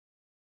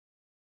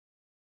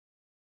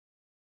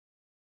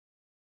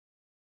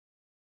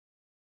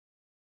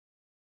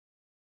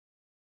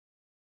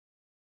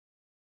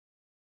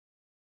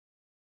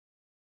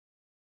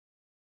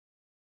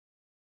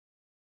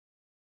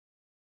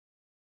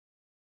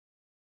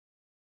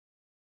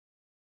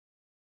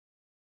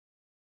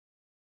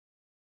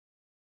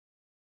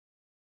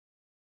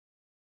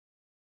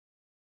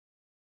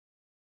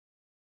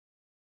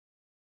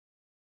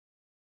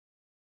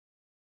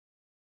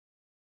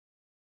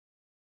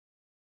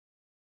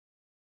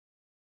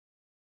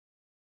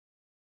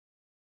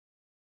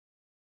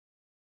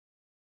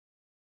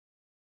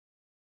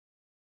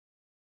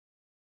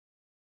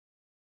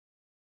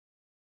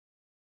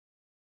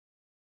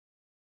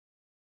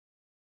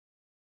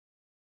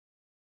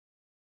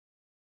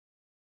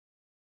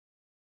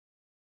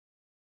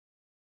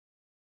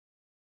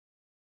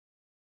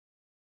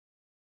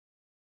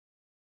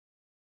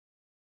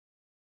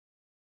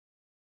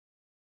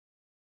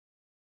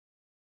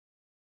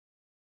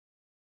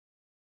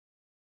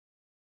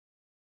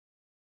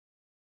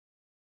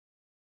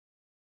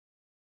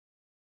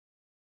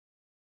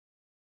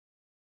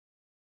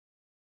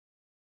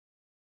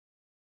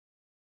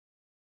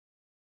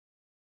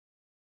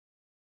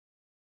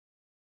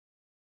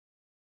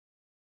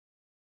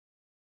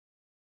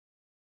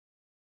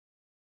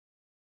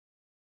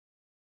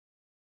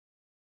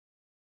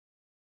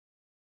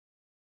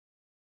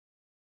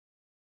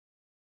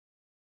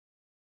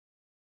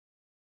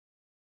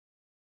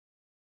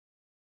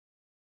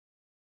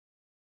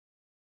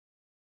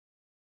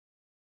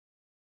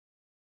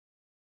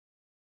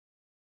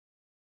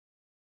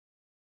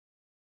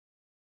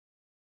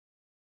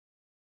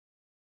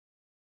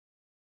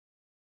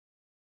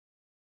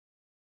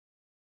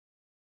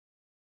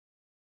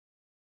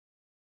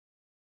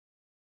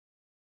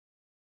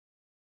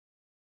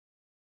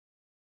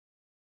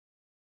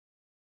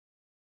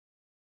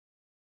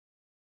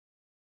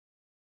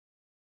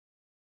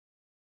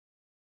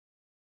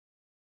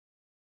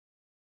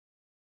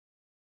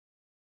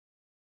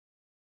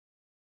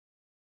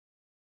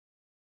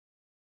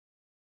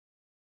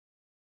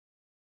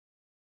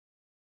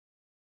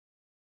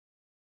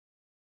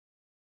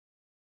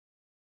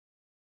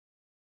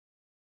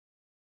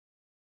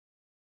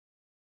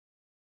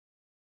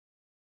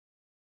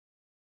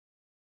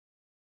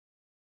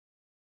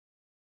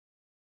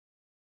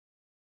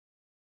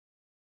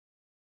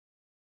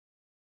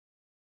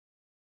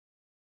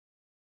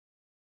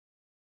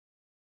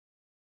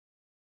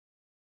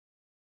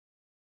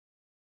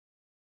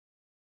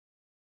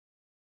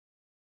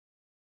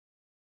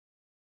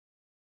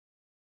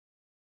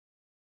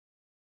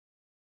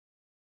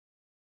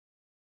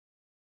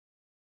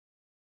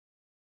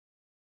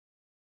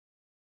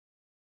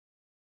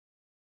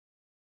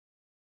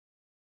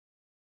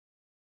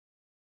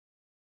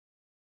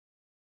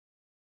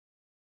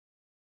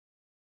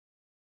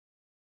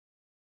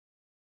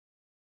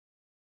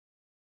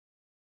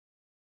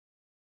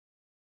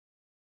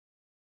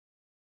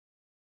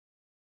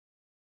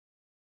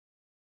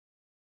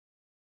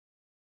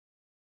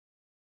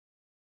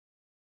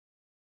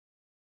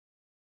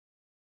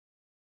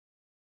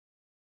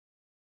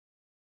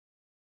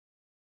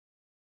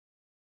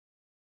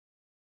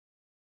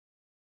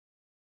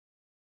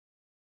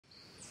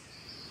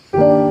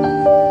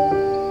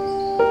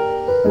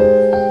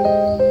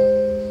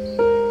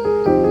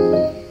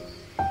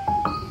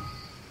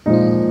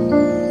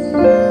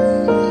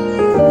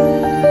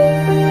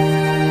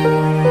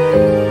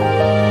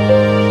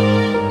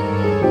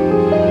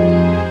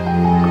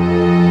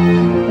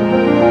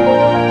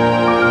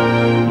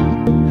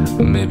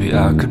Maybe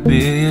I could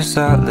be your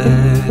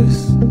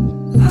solace.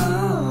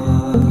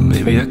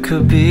 Maybe I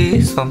could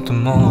be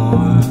something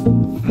more.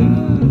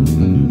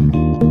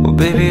 Well,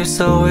 baby,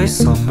 it's always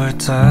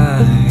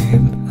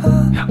summertime.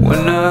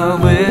 When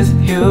I'm with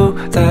you,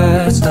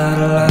 that's not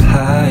a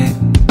lie.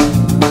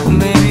 Well,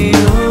 maybe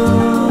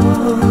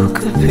you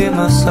could be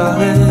my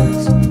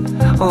solace.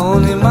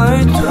 Only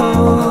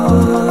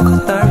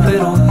말투가 날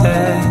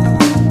위로해.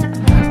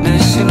 내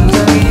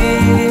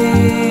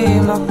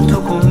심장이 막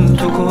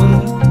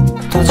두근두근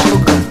터질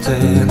것 같아.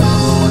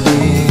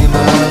 눈이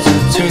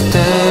마주칠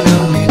때면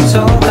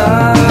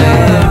미쳐가.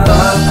 매일 밤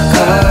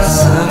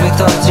가슴이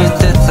터질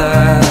듯한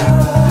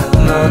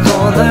너도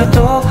날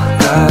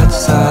똑같이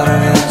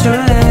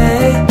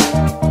사랑해줄래.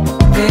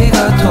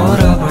 네가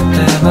돌아볼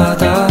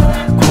때마다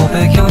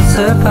고백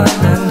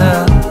연습하는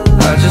나.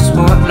 I just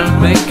wanna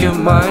make you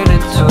mine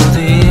until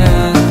the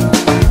end.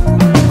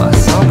 My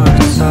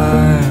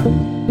summertime.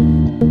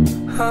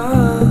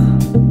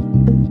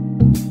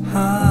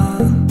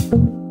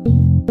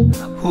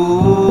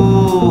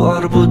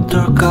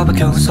 얼어붙을까봐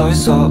그냥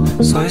서있어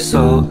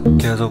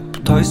계속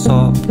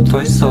붙어있어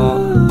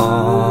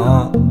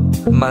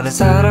많은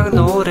사랑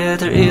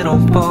노래들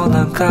이런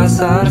뻔한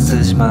가사를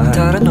쓰지만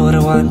다른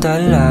노래와는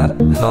달라.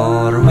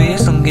 너를 위해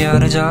쓴 게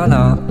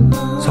아니잖아.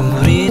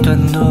 선물이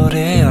된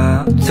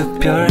노래야.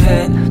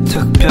 특별해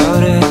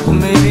well,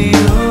 maybe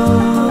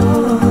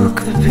you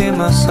could be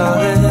my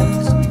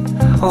solace.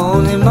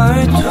 오늘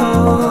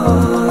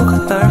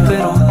말투가 날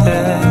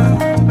위로해.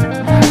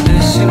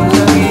 내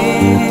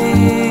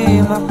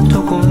심장이 막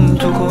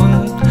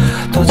두근두근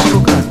터질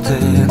것 같아.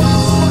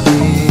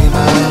 눈이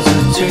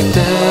마주칠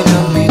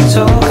때면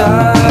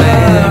미쳐가.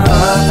 매일 밤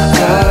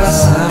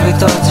가슴이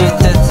터질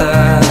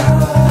듯한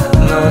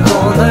너도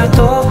날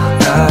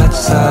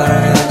똑같이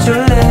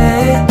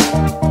사랑해줄래.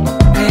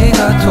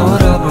 네가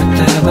돌아볼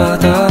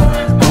때마다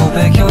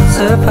고백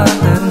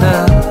연습하는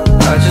나.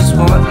 I just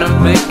wanna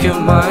make you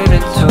mine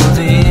until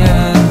the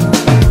end.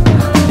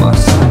 My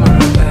summer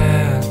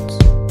ends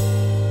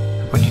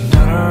when you're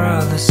not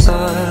around. The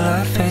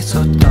sunlight fades,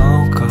 so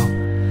don't go.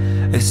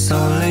 It's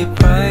only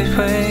bright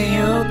when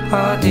you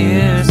are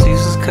near.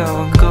 Seasons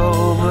come and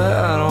go, but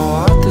I don't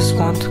want this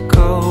one to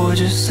go.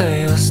 Just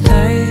say you'll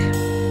stay,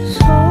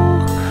 so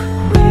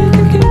we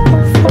can keep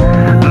on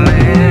falling.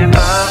 매일 밤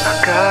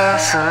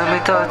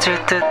가슴이 터질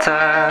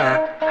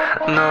듯한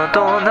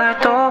너도 날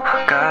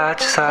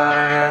똑같이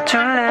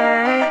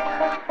사랑해줄래.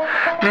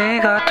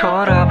 네가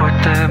돌아볼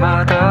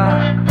때마다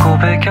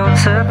고백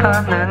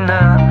연습하는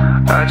나.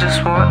 I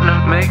just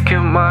wanna make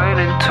you mine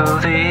until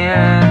the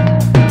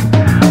end.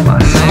 매일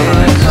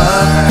밤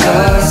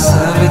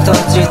가슴이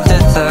터질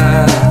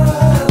듯한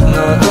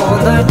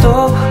너도 날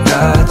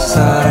똑같이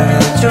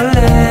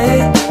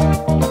사랑해줄래.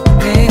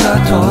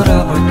 네가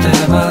돌아볼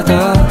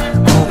때마다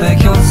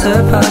고백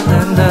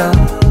연습하는 나.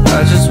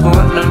 I just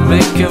wanna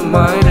make you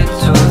mine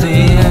until the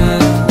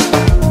end.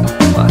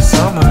 My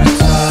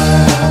summertime.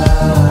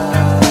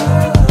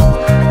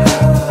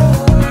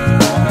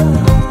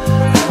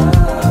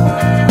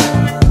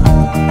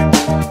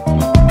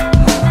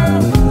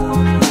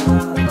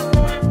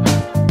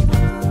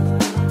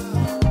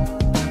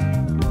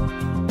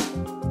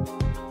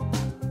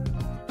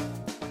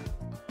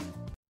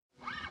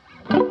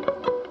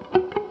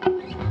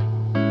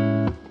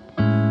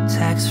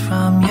 Text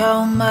from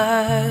your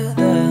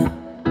mother,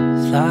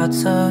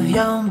 thoughts of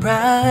your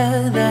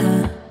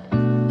brother.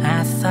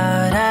 I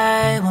thought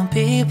I won't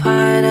be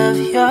part of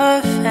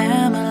your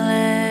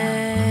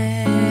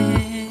family.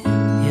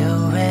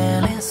 You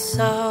really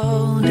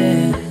sold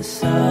it,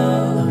 so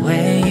the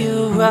way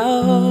you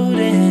wrote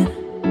it,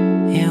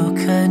 you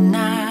could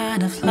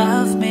not have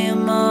loved me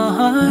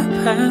more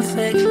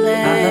perfectly.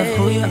 I love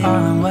who you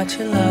are and what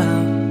you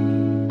love.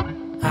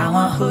 I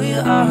want who you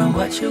are and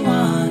what you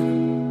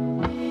want.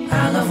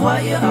 I love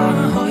what you are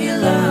and who you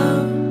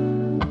love.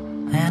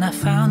 And I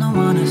found the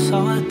one, and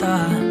so I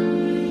thought,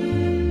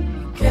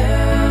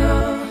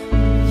 girl,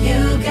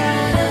 you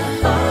gotta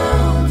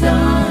hold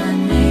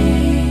on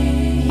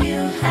me.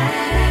 You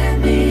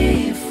had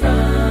me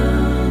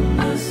from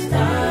the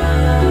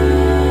start.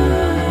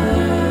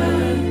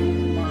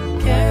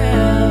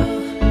 Girl,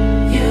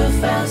 you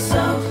felt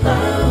so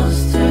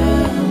close to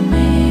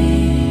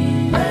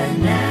me, but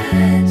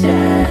not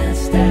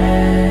just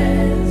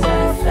as I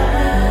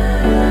thought.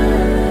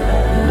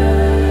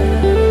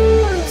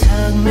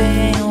 Took me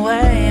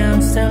away,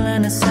 I'm still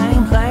in the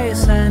same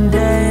place, and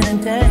day to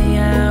day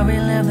I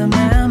relive the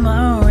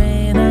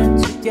memory that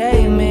you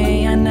gave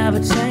me. I never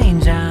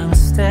change, I'm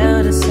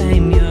still the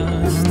same,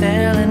 you're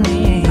still in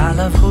me. I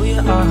love who you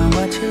are and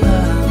what you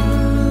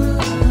love.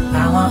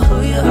 I want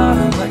who you are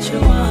and what you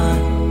want.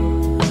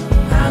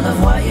 I love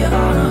what you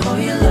are and who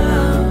you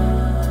love.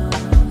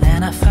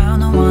 And I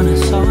found the one, and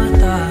so I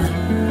thought,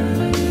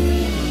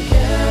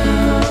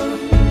 girl,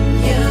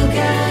 you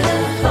gotta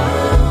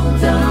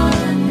hold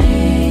on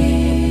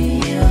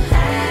me. You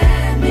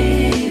had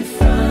me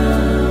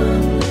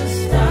from the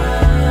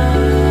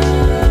start.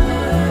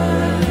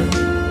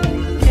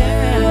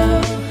 Girl,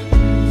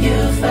 you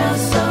felt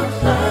so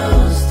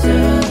close to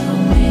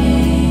me,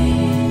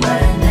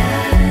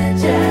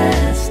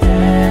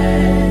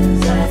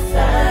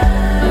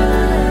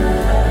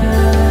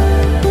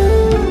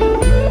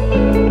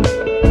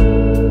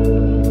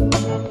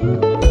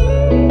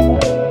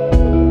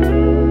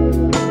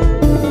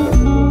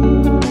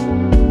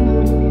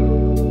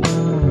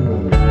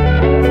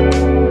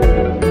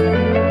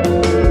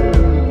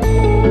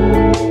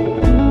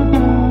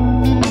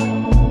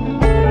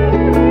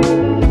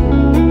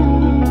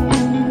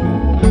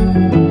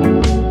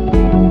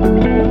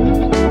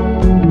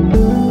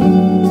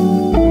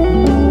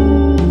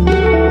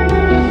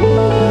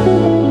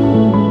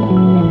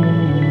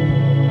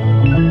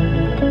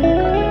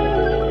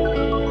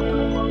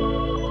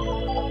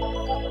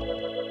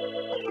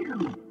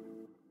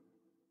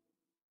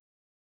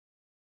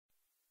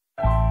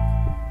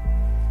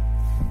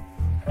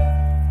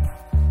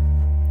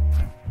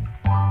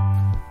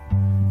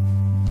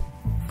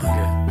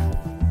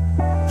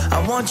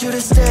 want you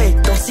to stay,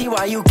 don't see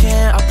why you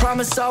can't. I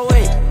promise I'll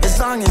wait as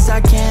long as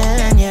I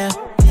can, yeah.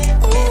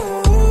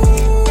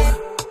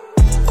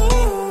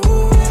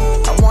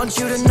 I want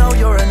you to know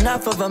you're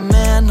enough of a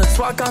man. Let's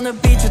walk on the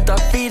beach with our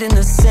feet in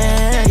the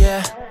sand,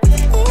 yeah.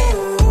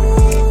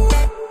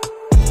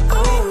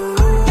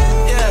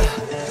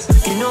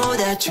 You know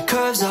that your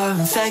curves are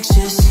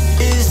infectious.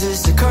 Is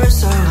this a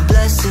curse or a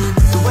blessing?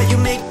 The way you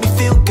make me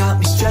feel got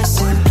me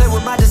stressing. Play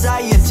with my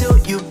desire until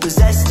you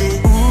possessed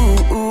it.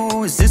 Ooh,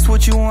 ooh, is this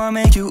what you want?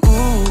 Make you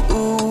ooh,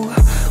 ooh.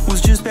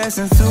 Was just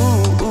passing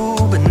through,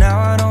 ooh, but now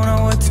I don't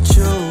know what to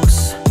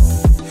choose.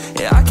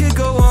 Yeah, I could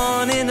go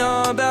on and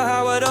on about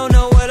how I don't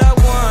know what I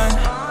want,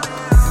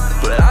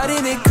 but I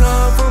didn't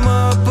come from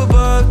up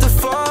above to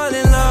fall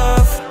in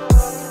love.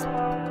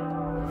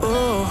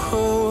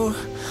 Ooh,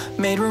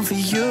 made room for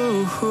you.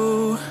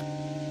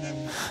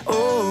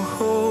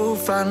 Oh,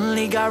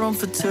 finally got room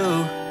for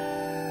two.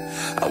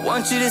 I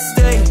want you to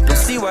stay, don't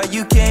see why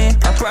you can't.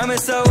 I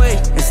promise I'll wait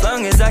as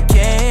long as I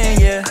can,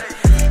 yeah.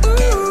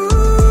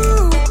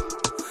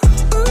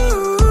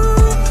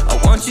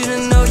 I want you to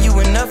know you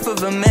enough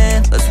of a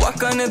man. Let's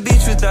walk on the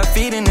beach with our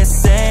feet in the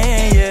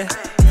sand, yeah.